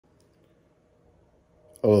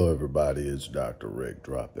Hello, everybody. It's Dr. Rick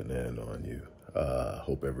dropping in on you.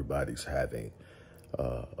 Hope everybody's having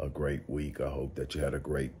a great week. I hope that you had a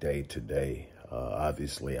great day today.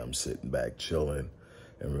 Obviously, I'm sitting back chilling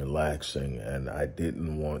and relaxing, and I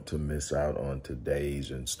didn't want to miss out on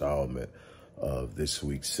today's installment of this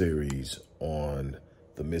week's series on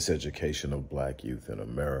the miseducation of Black youth in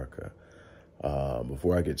America.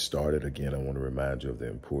 Before I get started, again, I want to remind you of the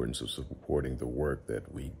importance of supporting the work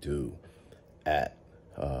that we do at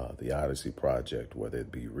the Odyssey project, whether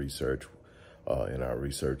it be research in our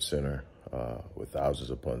research center with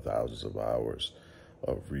thousands upon thousands of hours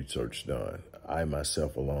of research done. I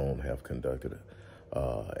myself alone have conducted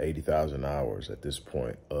 80,000 hours at this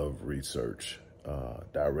point of research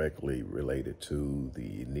directly related to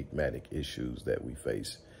the enigmatic issues that we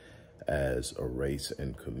face as a race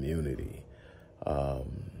and community.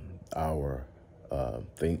 Our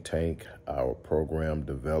think tank, our program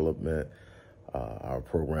development, our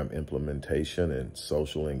program implementation and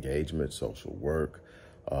social engagement, social work,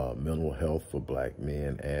 mental health for Black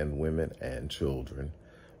men and women and children.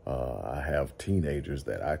 I have teenagers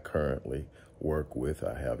that I currently work with.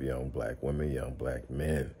 I have young Black women, young Black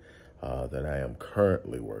men that I am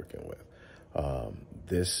currently working with.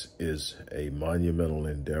 This is a monumental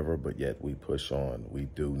endeavor, but yet we push on. We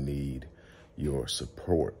do need your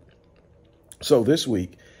support. So this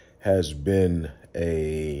week has been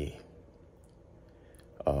a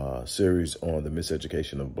series on the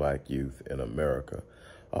miseducation of Black youth in America.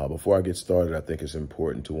 Before I get started, I think it's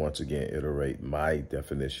important to once again iterate my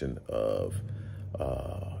definition of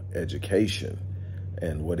education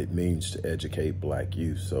and what it means to educate Black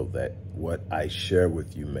youth so that what I share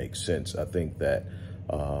with you makes sense. I think that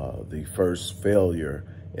the first failure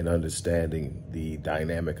in understanding the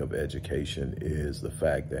dynamic of education is the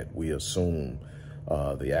fact that we assume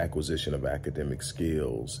the acquisition of academic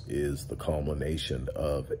skills is the culmination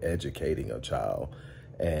of educating a child,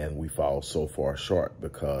 and we fall so far short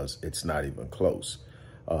because it's not even close.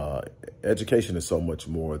 Education is so much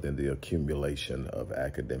more than the accumulation of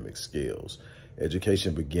academic skills.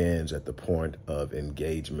 Education begins at the point of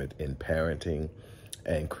engagement in parenting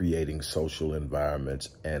and creating social environments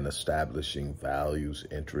and establishing values,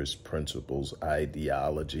 interests, principles,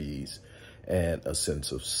 ideologies, and a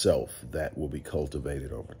sense of self that will be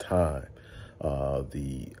cultivated over time.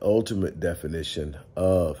 The ultimate definition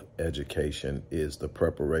of education is the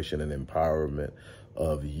preparation and empowerment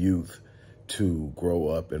of youth to grow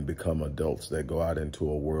up and become adults that go out into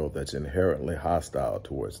a world that's inherently hostile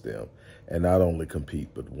towards them and not only compete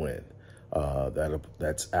but win.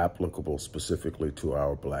 That's applicable specifically to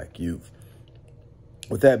our Black youth.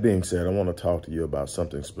 With that being said, I want to talk to you about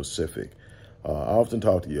something specific. I often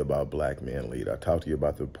talk to you about Black Men Lead. I talk to you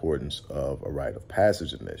about the importance of a rite of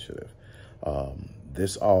passage initiative.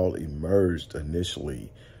 This all emerged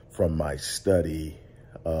initially from my study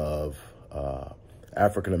of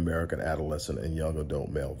African-American adolescent and young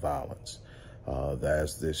adult male violence.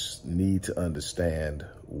 There's this need to understand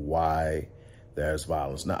why there's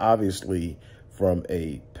violence. Now, obviously, from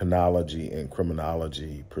a penology and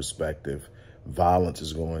criminology perspective, violence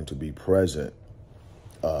is going to be present.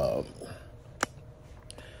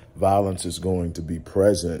 Violence is going to be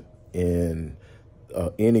present in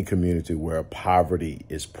any community where poverty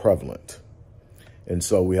is prevalent. And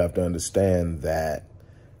so we have to understand that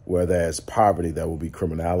where there's poverty, there will be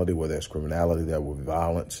criminality. Where there's criminality, there will be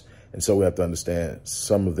violence. And so we have to understand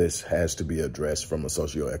some of this has to be addressed from a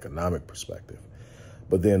socioeconomic perspective.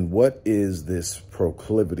 But then what is this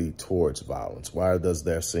proclivity towards violence? Why does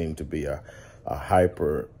there seem to be a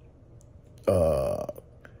hyper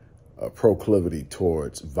proclivity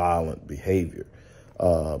towards violent behavior?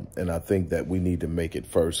 And I think that we need to make it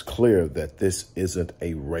first clear that this isn't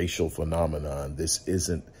a racial phenomenon. This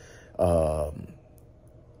isn't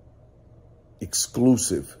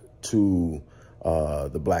exclusive to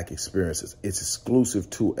the Black experiences. It's exclusive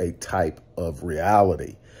to a type of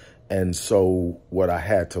reality. And so what I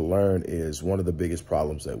had to learn is one of the biggest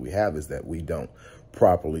problems that we have is that we don't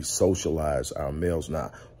properly socialize our males.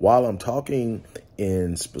 Now, while I'm talking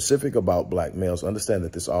in specific about Black males, understand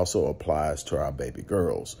that this also applies to our baby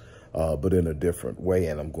girls, but in a different way.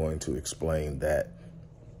 And I'm going to explain that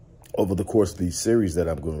over the course of these series that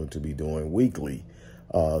I'm going to be doing weekly,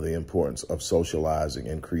 the importance of socializing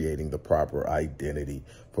and creating the proper identity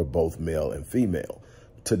for both male and female.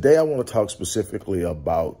 Today, I want to talk specifically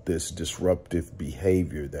about this disruptive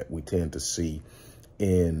behavior that we tend to see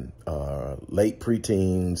in late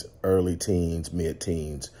preteens, early teens,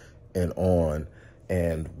 mid-teens, and on,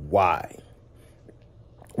 and why.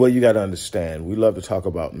 Well, you got to understand, we love to talk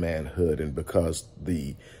about manhood, and because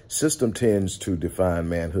the system tends to define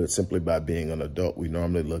manhood simply by being an adult. We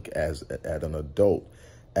normally look at an adult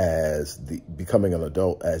as becoming an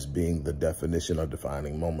adult as being the definition or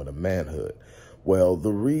defining moment of manhood. Well,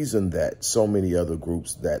 the reason that so many other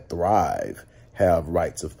groups that thrive have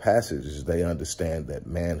rites of passage is they understand that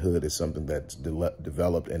manhood is something that's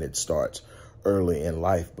developed and it starts early in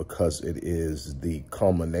life because it is the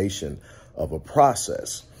culmination of a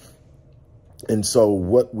process. And so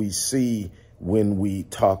what we see when we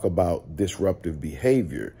talk about disruptive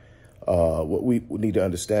behavior, what we need to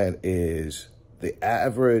understand is the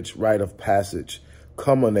average rite of passage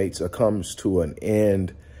culminates or comes to an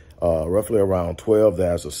end roughly around 12.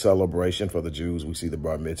 There's a celebration for the Jews. We see the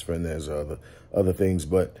bar mitzvah and there's other things.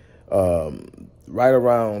 But right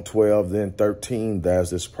around 12, then 13,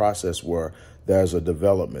 there's this process where there's a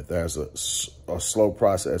development. There's a slow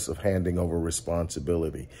process of handing over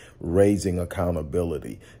responsibility, raising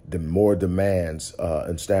accountability, more demands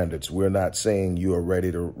and standards. We're not saying you are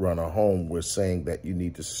ready to run a home. We're saying that you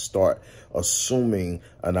need to start assuming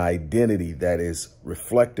an identity that is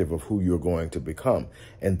reflective of who you're going to become.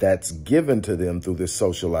 And that's given to them through this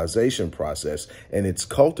socialization process. And it's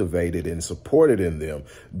cultivated and supported in them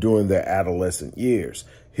during their adolescent years.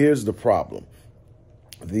 Here's the problem.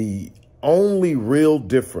 The only real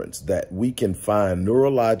difference that we can find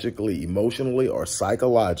neurologically, emotionally, or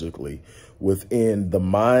psychologically within the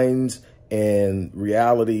minds and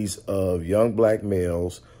realities of young black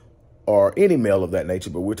males or any male of that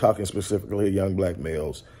nature, but we're talking specifically young black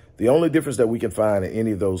males, the only difference that we can find in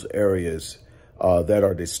any of those areas that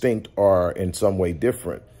are distinct or in some way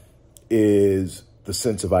different is the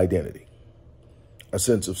sense of identity, a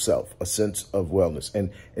sense of self, a sense of wellness.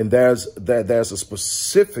 And there's a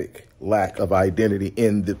specific lack of identity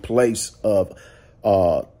in the place of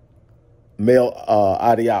male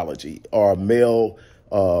ideology or male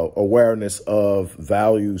awareness of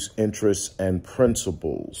values, interests, and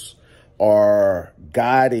principles, or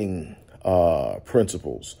guiding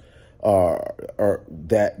principles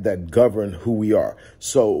that govern who we are.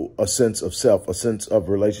 So a sense of self, a sense of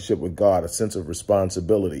relationship with God, a sense of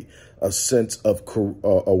responsibility, a sense of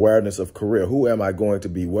awareness of career. Who am I going to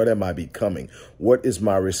be? What am I becoming? What is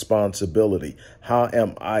my responsibility? How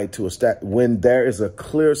am I to establish? When there is a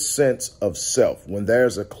clear sense of self, when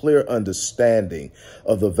there's a clear understanding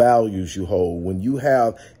of the values you hold, when you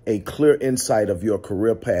have a clear insight of your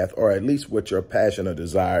career path, or at least what your passion or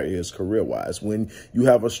desire is career-wise, when you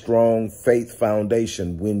have a strong faith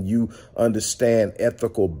foundation, when you understand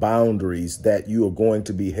ethical boundaries that you are going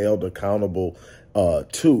to be held accountable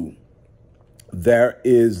to, there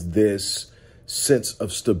is this sense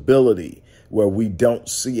of stability where we don't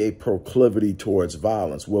see a proclivity towards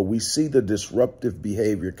violence. Where we see the disruptive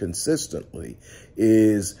behavior consistently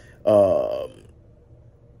is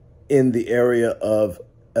in the area of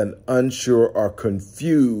an unsure or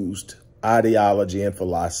confused ideology and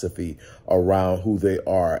philosophy around who they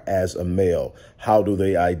are as a male. How do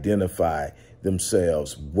they identify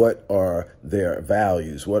themselves? What are their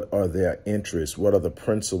values? What are their interests? What are the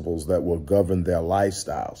principles that will govern their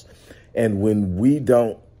lifestyles? And when we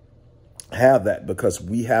don't have that, because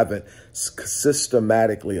we haven't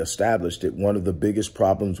systematically established it, one of the biggest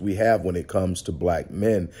problems we have when it comes to black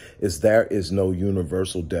men is there is no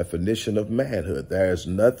universal definition of manhood. There is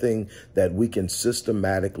nothing that we can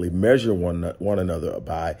systematically measure one another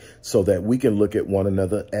by, so that we can look at one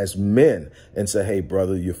another as men and say, hey,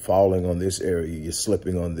 brother, you're falling on this area, you're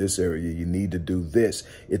slipping on this area, you need to do this.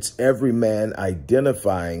 It's every man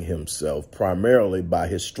identifying himself primarily by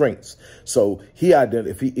his strengths. So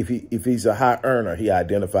if he's a high earner, he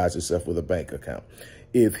identifies himself with a bank account.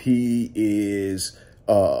 If he is,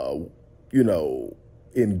 in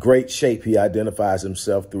great shape, he identifies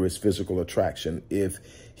himself through his physical attraction. If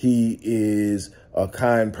he is a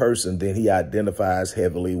kind person, then he identifies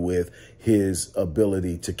heavily with his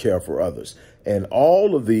ability to care for others. And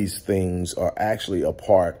all of these things are actually a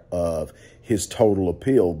part of his total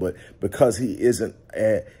appeal. But because he isn't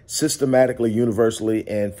systematically, universally,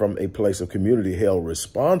 and from a place of community held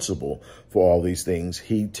responsible for all these things,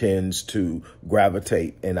 he tends to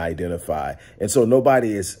gravitate and identify. And so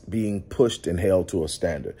nobody is being pushed and held to a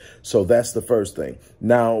standard. So that's the first thing.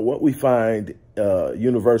 Now, what we find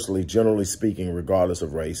universally, generally speaking, regardless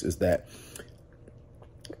of race, is that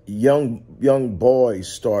young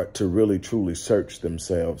boys start to really truly search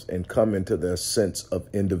themselves and come into their sense of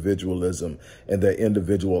individualism and their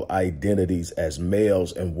individual identities as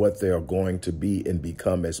males and what they are going to be and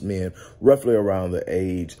become as men, roughly around the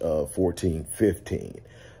age of 14, 15.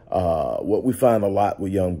 What we find a lot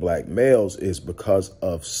with young black males is because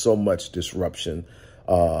of so much disruption,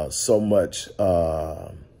 so much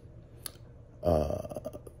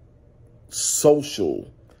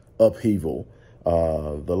social upheaval,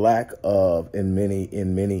 the lack of, in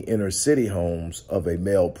many inner city homes, of a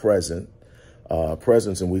male presence.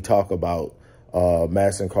 And we talk about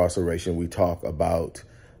mass incarceration. We talk about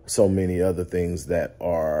so many other things that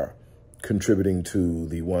are contributing to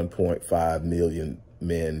the 1.5 million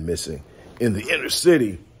men missing in the inner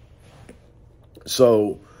city.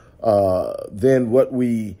 So then what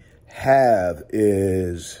we have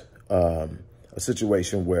is a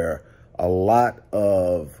situation where a lot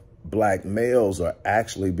of black males are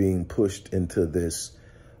actually being pushed into this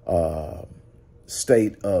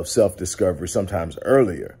state of self-discovery, sometimes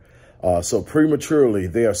earlier. So prematurely,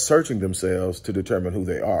 they are searching themselves to determine who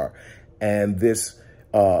they are. And this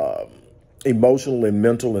emotional and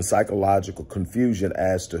mental and psychological confusion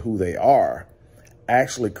as to who they are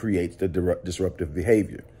actually creates the disruptive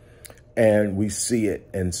behavior. And we see it.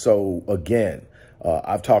 And so, again,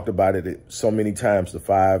 I've talked about it so many times, the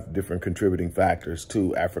 5 different contributing factors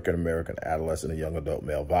to African-American adolescent and young adult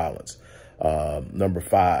male violence. Number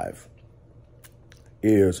 5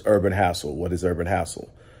 is urban hassle. What is urban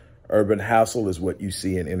hassle? Urban hassle is what you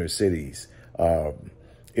see in inner cities.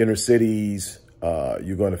 Inner cities,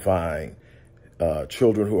 you're going to find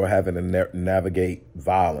children who are having to navigate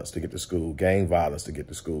violence to get to school, gang violence to get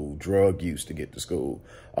to school, drug use to get to school.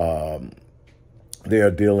 They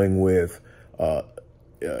are dealing with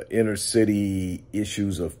inner city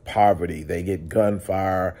issues of poverty. They get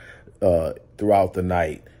gunfire throughout the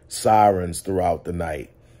night, sirens throughout the night,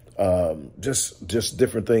 just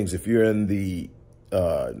different things. If you're in the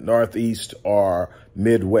Northeast or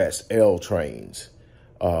Midwest, L trains,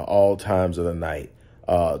 all times of the night.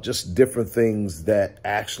 Just different things that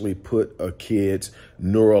actually put a kid's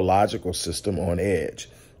neurological system on edge.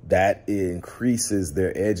 That increases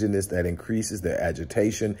their edginess, that increases their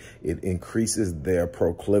agitation, it increases their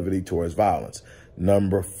proclivity towards violence.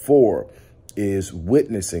 Number 4 is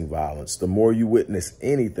witnessing violence. The more you witness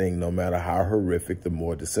anything, no matter how horrific, the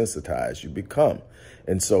more desensitized you become.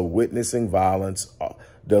 And so witnessing violence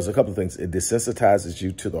does a couple of things. It desensitizes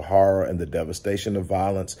you to the horror and the devastation of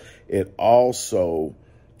violence. It also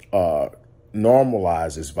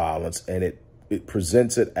normalizes violence, and it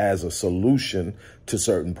presents it as a solution to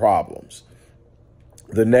certain problems.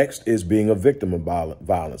 The next is being a victim of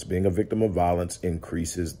violence. Being a victim of violence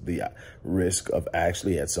increases the risk of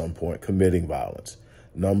actually at some point committing violence.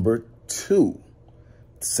 Number 2,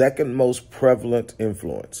 second most prevalent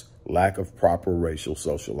influence, lack of proper racial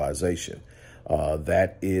socialization.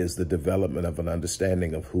 That is the development of an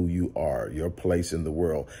understanding of who you are, your place in the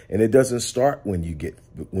world. And it doesn't start when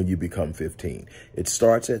you become 15. It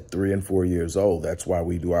starts at 3 and 4 years old. That's why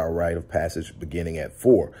we do our rite of passage beginning at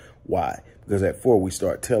 4. Why? Because at 4, we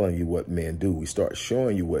start telling you what men do. We start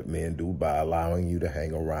showing you what men do by allowing you to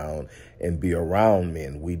hang around and be around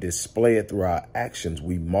men. We display it through our actions.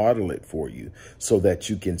 We model it for you so that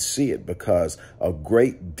you can see it, because a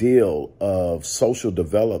great deal of social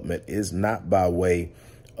development is not by way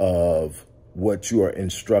of what you are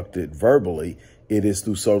instructed verbally. It is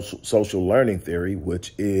through social learning theory,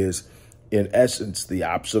 which is, in essence, the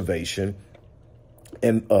observation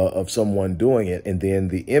and of someone doing it, and then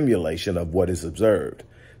the emulation of what is observed.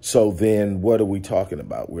 So then what are we talking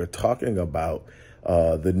about? We're talking about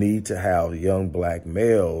the need to have young black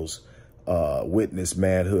males witness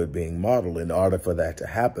manhood being modeled. In order for that to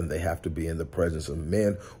happen, they have to be in the presence of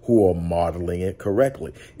men who are modeling it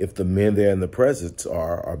correctly. If the men they're in the presence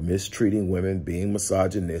are mistreating women, being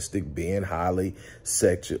misogynistic, being highly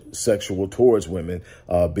sexual towards women,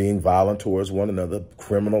 being violent towards one another,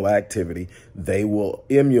 criminal activity, they will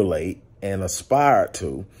emulate and aspire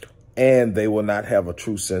to, and they will not have a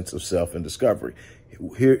true sense of self and discovery.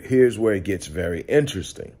 Here's where it gets very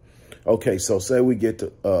interesting. Okay, so say we get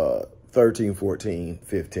to 13, 14,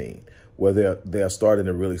 15, where they're starting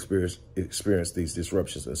to really experience these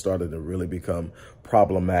disruptions and starting to really become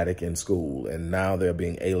problematic in school. And now they're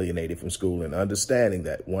being alienated from school, and understanding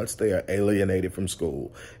that once they are alienated from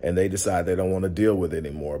school and they decide they don't want to deal with it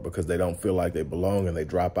anymore because they don't feel like they belong and they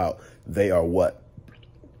drop out, they are what?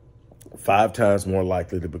 5 times more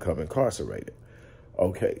likely to become incarcerated.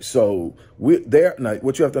 Okay, so now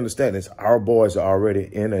what you have to understand is our boys are already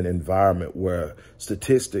in an environment where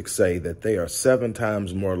statistics say that they are 7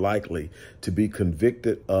 times more likely to be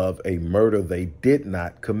convicted of a murder they did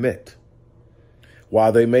not commit.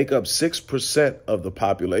 While they make up 6% of the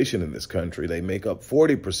population in this country, they make up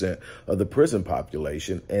 40% of the prison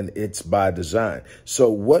population, and it's by design. So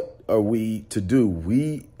what are we to do?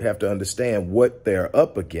 We have to understand what they're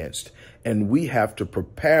up against, and we have to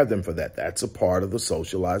prepare them for that. That's a part of the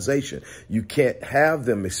socialization. You can't have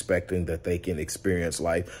them expecting that they can experience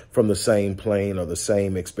life from the same plane or the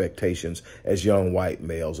same expectations as young white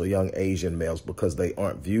males or young Asian males, because they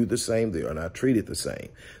aren't viewed the same. They are not treated the same.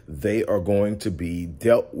 They are going to be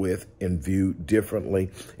dealt with and viewed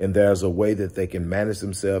differently. And there's a way that they can manage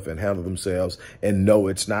themselves and handle themselves and know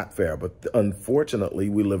it's not fair. But unfortunately,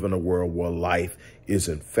 we live in a world where life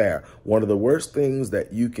isn't fair. One of the worst things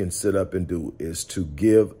that you can sit up and do is to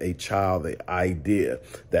give a child the idea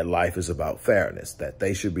that life is about fairness, that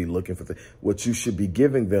they should be looking for what you should be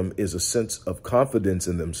giving them is a sense of confidence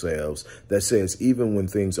in themselves that says, even when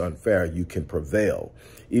things are unfair, you can prevail.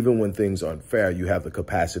 Even when things are unfair, you have the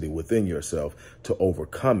capacity within yourself to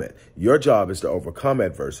overcome it. Your job is to overcome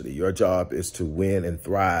adversity. Your job is to win and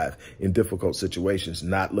thrive in difficult situations,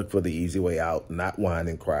 not look for the easy way out, not whine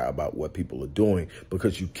and cry about what people are doing,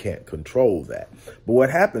 because you can't control that. But what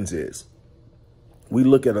happens is we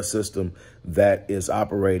look at a system that is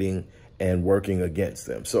operating and working against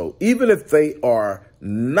them. So even if they are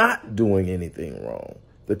not doing anything wrong,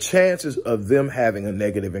 the chances of them having a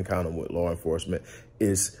negative encounter with law enforcement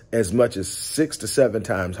is as much as 6 to 7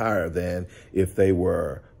 times higher than if they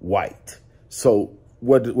were white. So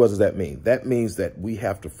what does that mean? That means that we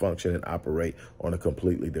have to function and operate on a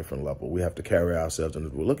completely different level. We have to carry ourselves in the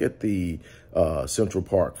world. Look at the Central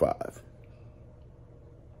Park 5.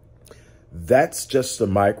 That's just a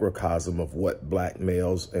microcosm of what black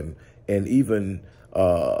males and even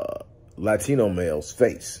Latino males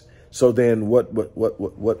face. So then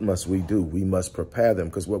what must we do? We must prepare them,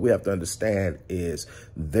 because what we have to understand is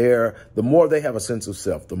the more they have a sense of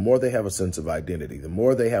self, the more they have a sense of identity, the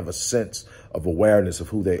more they have a sense of awareness of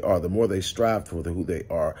who they are, the more they strive for who they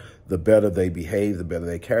are, the better they behave, the better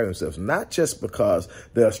they carry themselves. Not just because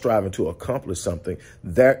they're striving to accomplish something.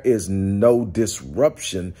 There is no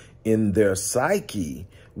disruption in their psyche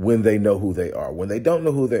when they know who they are. When they don't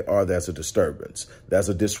know who they are, there's a disturbance, there's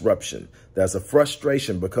a disruption, there's a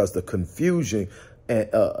frustration, because the confusion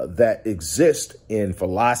that exists in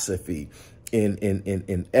philosophy,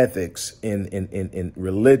 in ethics, in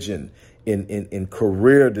religion, in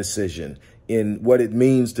career decision, in what it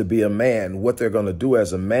means to be a man, what they're going to do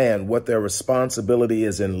as a man, what their responsibility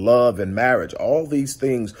is in love and marriage. All these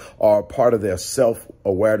things are part of their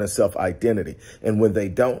self-awareness, self-identity. And when they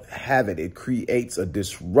don't have it, it creates a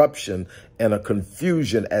disruption and a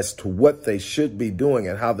confusion as to what they should be doing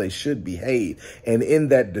and how they should behave. And in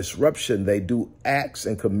that disruption, they do acts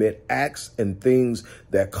and commit acts and things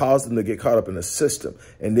that cause them to get caught up in the system.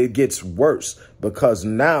 And it gets worse, because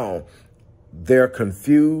now they're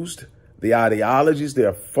confused. The ideologies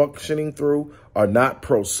they're functioning through are not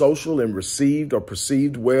pro-social and received or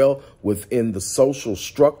perceived well within the social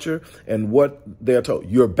structure. And what they're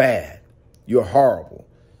told, you're bad, you're horrible,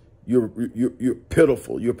 you're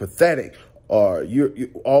pitiful, you're pathetic, or you're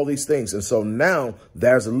all these things. And so now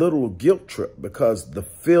there's a little guilt trip, because the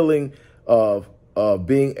feeling of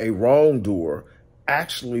being a wrongdoer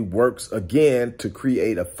actually works again to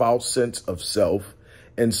create a false sense of self.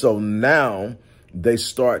 And so now they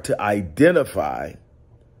start to identify,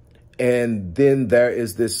 and then there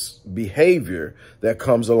is this behavior that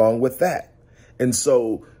comes along with that. And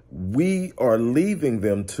so we are leaving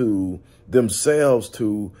them to themselves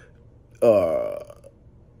to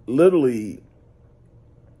literally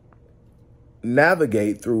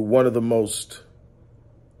navigate through one of the most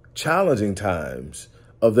challenging times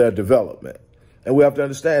of their development. And we have to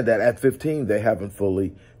understand that at 15, they haven't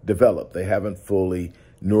fully developed. They haven't fully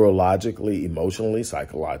neurologically, emotionally,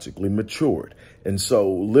 psychologically matured. And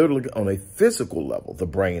so literally on a physical level, the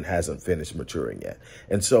brain hasn't finished maturing yet.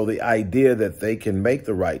 And so the idea that they can make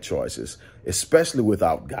the right choices, especially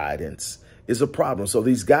without guidance, is a problem. So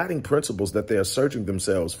these guiding principles that they are searching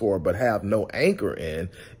themselves for but have no anchor in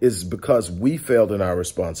is because we failed in our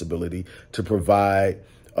responsibility to provide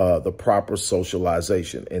the proper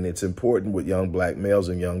socialization. And it's important with young black males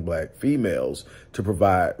and young black females to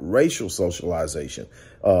provide racial socialization.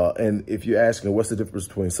 And if you're asking what's the difference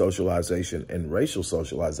between socialization and racial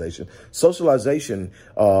socialization, socialization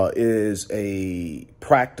is a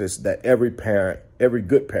practice that every parent, every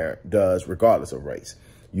good parent does regardless of race.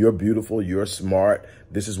 You're beautiful. You're smart.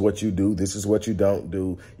 This is what you do. This is what you don't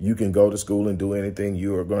do. You can go to school and do anything.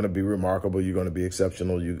 You are going to be remarkable. You're going to be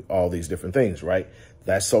exceptional. All these different things, right?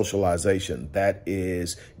 That's socialization. That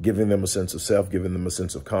is giving them a sense of self, giving them a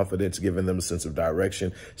sense of confidence, giving them a sense of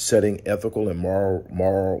direction, setting ethical and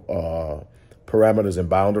moral parameters and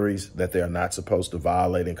boundaries that they are not supposed to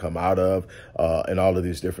violate and come out of, and all of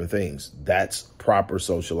these different things. That's proper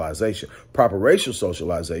socialization. Proper racial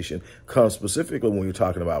socialization comes specifically when you're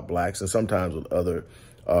talking about blacks and sometimes with other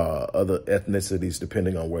ethnicities,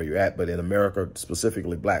 depending on where you're at. But in America,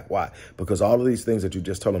 specifically black. Why? Because all of these things that you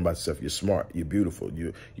just told them about yourself, you're smart, you're beautiful,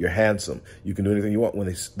 you're handsome, you can do anything you want.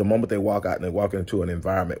 The moment they walk out and they walk into an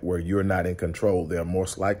environment where you're not in control, they're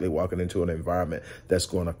most likely walking into an environment that's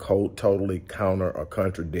going to totally counter or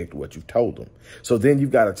contradict what you told them. So then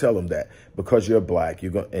you've got to tell them that because you're black,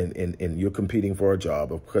 you're going and you're competing for a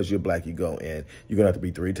job, or because you're black, you're going to have to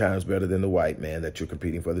be 3 times better than the white man that you're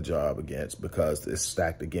competing for the job against, because it's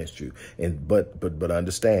stacked against you. And but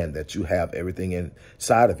understand that you have everything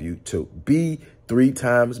inside of you to be 3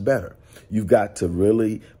 times better. You've got to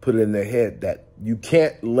really put it in their head that you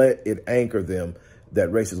can't let it anchor them that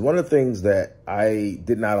racist. One of the things that I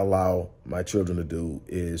did not allow my children to do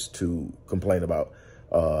is to complain about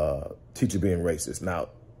teacher being racist. Now,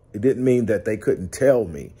 it didn't mean that they couldn't tell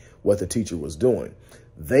me what the teacher was doing.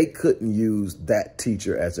 They couldn't use that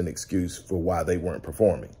teacher as an excuse for why they weren't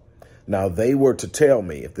performing. Now, they were to tell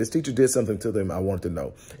me if this teacher did something to them, I wanted to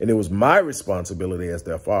know. And it was my responsibility as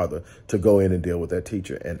their father to go in and deal with that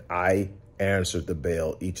teacher. And I answered the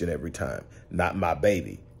bell each and every time. Not my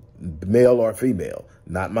baby, male or female,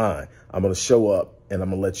 not mine. I'm going to show up and I'm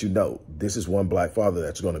going to let you know this is one black father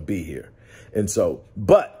that's going to be here. And so,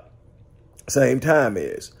 but same time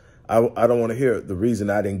is, I don't want to hear the reason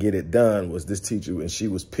I didn't get it done was this teacher and she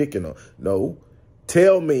was picking on. No,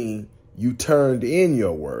 tell me you turned in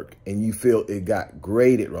your work and you feel it got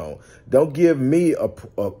graded wrong. Don't give me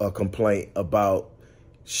a complaint about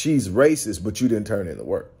she's racist, but you didn't turn in the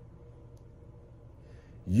work.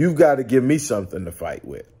 You've got to give me something to fight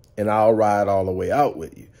with, and I'll ride all the way out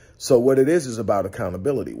with you. So what it is about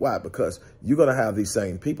accountability. Why? Because you're going to have these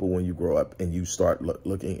same people when you grow up and you start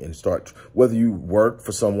looking and start, whether you work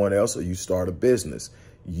for someone else or you start a business,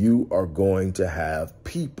 you are going to have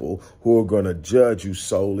people who are going to judge you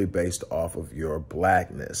solely based off of your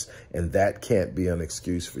blackness. And that can't be an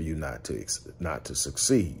excuse for you not to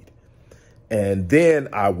succeed. And then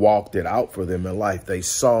I walked it out for them in life. They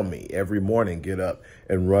saw me every morning get up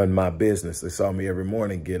and run my business. They saw me every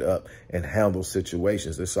morning get up and handle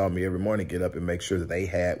situations. They saw me every morning get up and make sure that they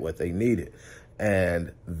had what they needed.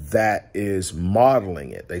 And that is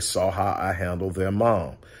modeling it. They saw how I handled their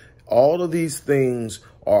mom. All of these things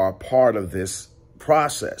are a part of this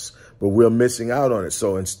process, but we're missing out on it.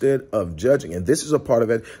 So instead of judging, and this is a part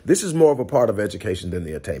of it, this is more of a part of education than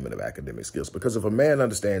the attainment of academic skills, because if a man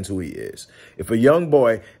understands who he is, if a young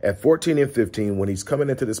boy at 14 and 15, when he's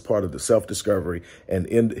coming into this part of the self-discovery and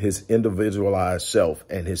in his individualized self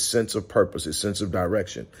and his sense of purpose, his sense of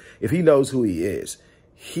direction, if he knows who he is,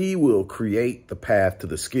 he will create the path to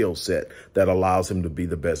the skill set that allows him to be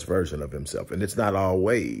the best version of himself. And it's not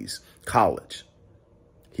always college.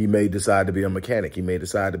 He may decide to be a mechanic. He may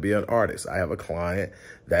decide to be an artist. I have a client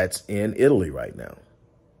that's in Italy right now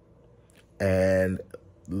and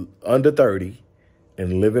under 30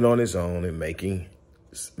 and living on his own and making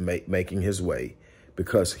his way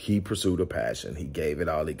because he pursued a passion. He gave it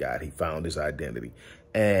all he got. He found his identity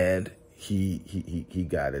and he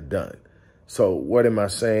got it done. So what am I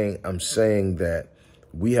saying? I'm saying that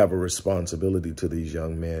we have a responsibility to these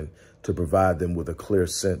young men to provide them with a clear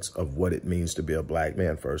sense of what it means to be a black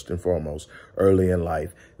man, first and foremost, early in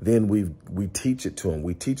life. Then we teach it to them.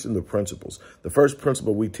 We teach them the principles. The first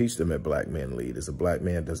principle we teach them at Black Men Lead is a black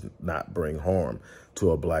man does not bring harm to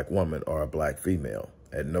a black woman or a black female.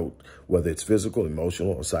 And note, whether it's physical,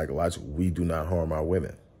 emotional, or psychological, we do not harm our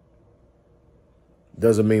women.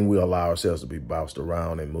 Doesn't mean we allow ourselves to be bounced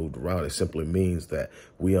around and moved around. It simply means that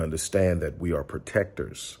we understand that we are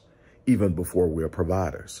protectors even before we are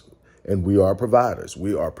providers. And we are providers.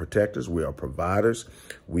 We are protectors. We are providers.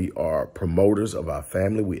 We are promoters of our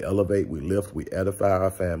family. We elevate, we lift, we edify our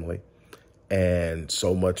family, and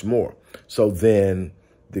so much more. So then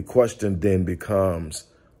the question then becomes,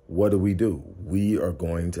 what do? We are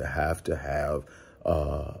going to have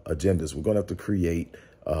agendas. We're going to have to create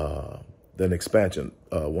an expansion.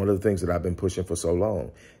 One of the things that I've been pushing for so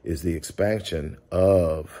long is the expansion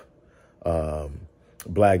of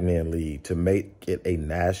Black Men Lead, to make it a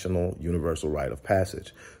national universal rite of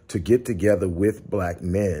passage, to get together with black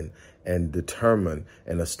men and determine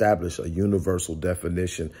and establish a universal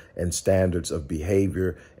definition and standards of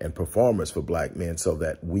behavior and performance for black men so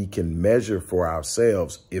that we can measure for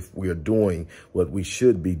ourselves if we're doing what we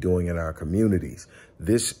should be doing in our communities.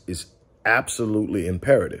 This is absolutely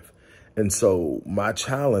imperative. And so my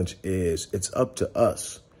challenge is, it's up to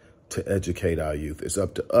us to educate our youth. It's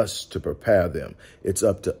up to us to prepare them. It's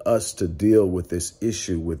up to us to deal with this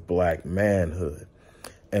issue with Black manhood.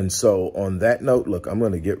 And so on that note, look, I'm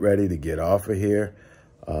going to get ready to get off of here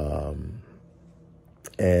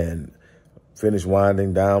and finish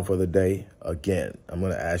winding down for the day. Again, I'm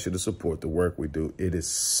going to ask you to support the work we do. It is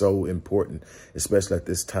so important, especially at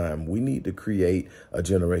this time. We need to create a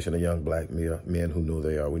generation of young Black men who know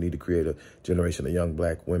they are. We need to create a generation of young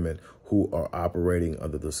Black women who are operating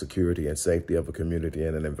under the security and safety of a community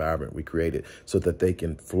and an environment we created so that they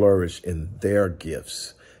can flourish in their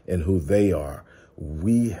gifts and who they are.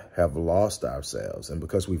 We have lost ourselves. And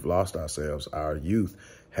because we've lost ourselves, our youth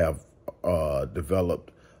have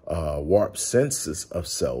developed warped senses of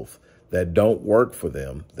self that don't work for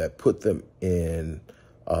them, that put them in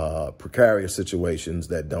precarious situations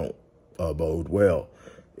that don't bode well.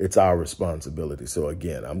 It's our responsibility. So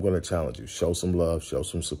again, I'm going to challenge you, show some love, show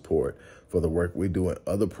some support for the work we do in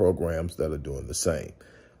other programs that are doing the same.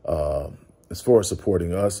 As far as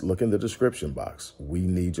supporting us, look in the description box. We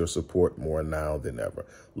need your support more now than ever.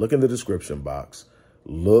 Look in the description box.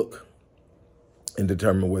 Look and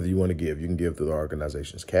determine whether you want to give. You can give through the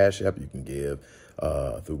organization's Cash App. You can give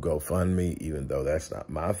through GoFundMe, even though that's not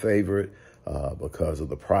my favorite because of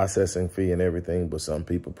the processing fee and everything, but some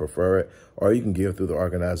people prefer it. Or you can give through the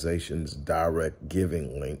organization's direct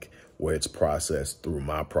giving link where it's processed through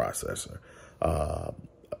my processor.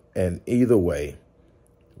 And either way,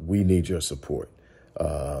 we need your support.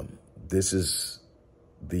 This is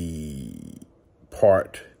the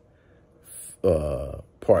part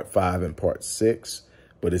 5 and part 6,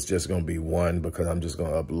 but it's just going to be one because I'm just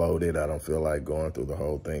going to upload it. I don't feel like going through the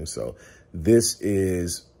whole thing. So this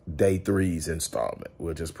is day 3's installment.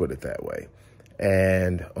 We'll just put it that way.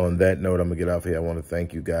 And on that note, I'm going to get off here. I want to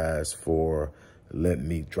thank you guys for letting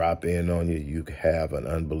me drop in on you. You have an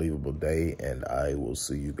unbelievable day, and I will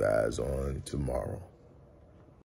see you guys on tomorrow.